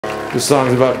This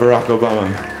song's about Barack Obama.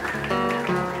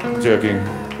 I'm joking.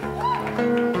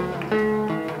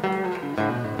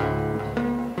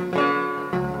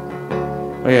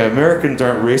 Oh yeah, Americans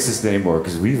aren't racist anymore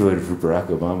because we voted for Barack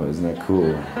Obama. Isn't that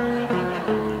cool?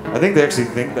 I think they actually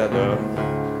think that though.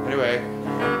 Anyway.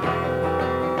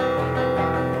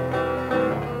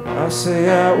 I'll say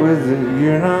out with it,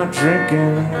 you're not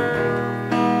drinking.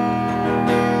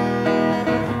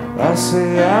 I'll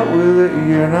say out with it,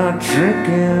 you're not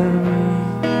drinking.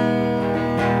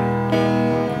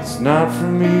 It's not for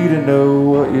me to know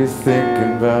what you're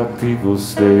thinking about people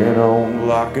staying home,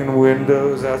 locking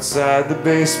windows outside the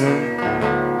basement.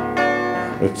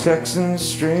 A Texan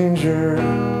stranger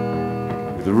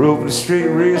with a rope and a straight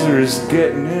razor is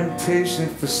getting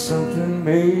impatient for something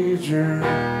major.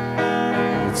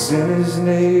 It's in his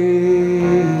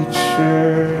nature.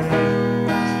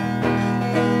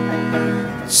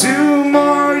 2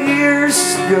 more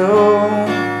years to go,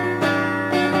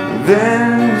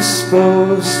 then you're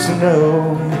supposed to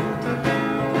know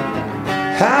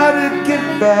how to get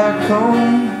back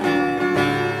home,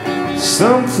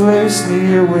 someplace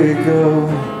near Waco.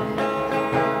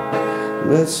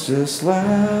 Let's just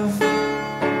laugh.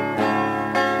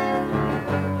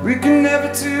 We can never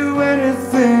do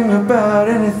anything about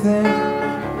anything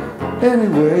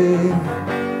anyway.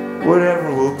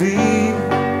 Whatever will be,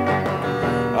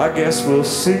 I guess we'll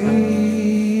see.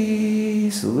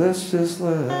 So let's just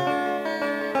laugh.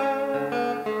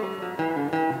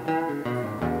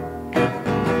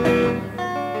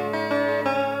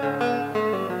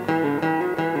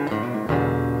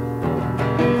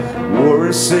 War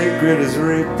is sacred as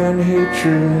rape and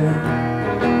hatred.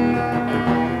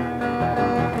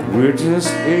 We're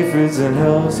just aphids in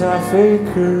hell's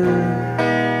half-acre.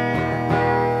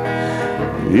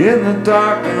 In the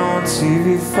dark and on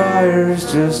TV fires,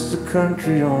 just a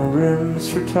country on rims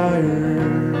for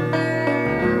tires.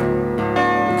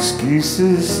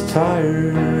 Excuses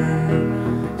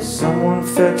tired. Someone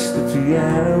fetch the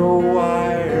piano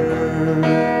wire.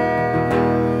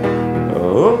 I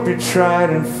hope you tried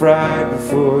and fried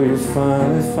before you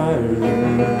finally fired.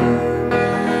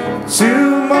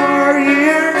 2 more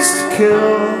years to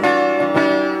kill.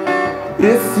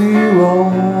 If you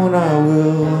won't, I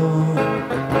will.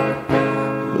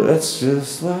 Let's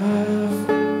just laugh.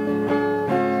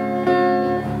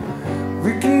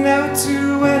 We can never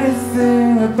do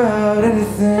anything about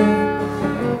anything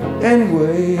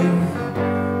anyway.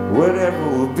 Whatever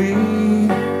will be,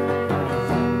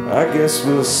 I guess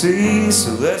we'll see.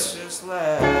 So let's just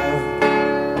laugh.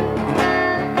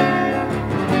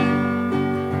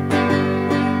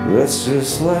 Let's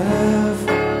just laugh.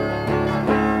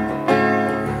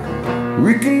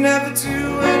 We can never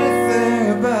do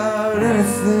anything about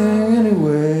anything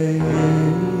anyway.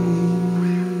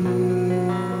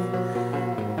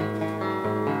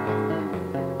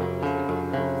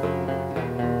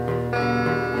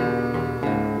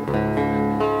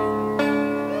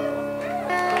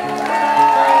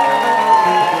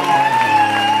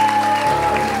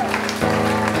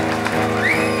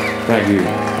 Thank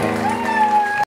you.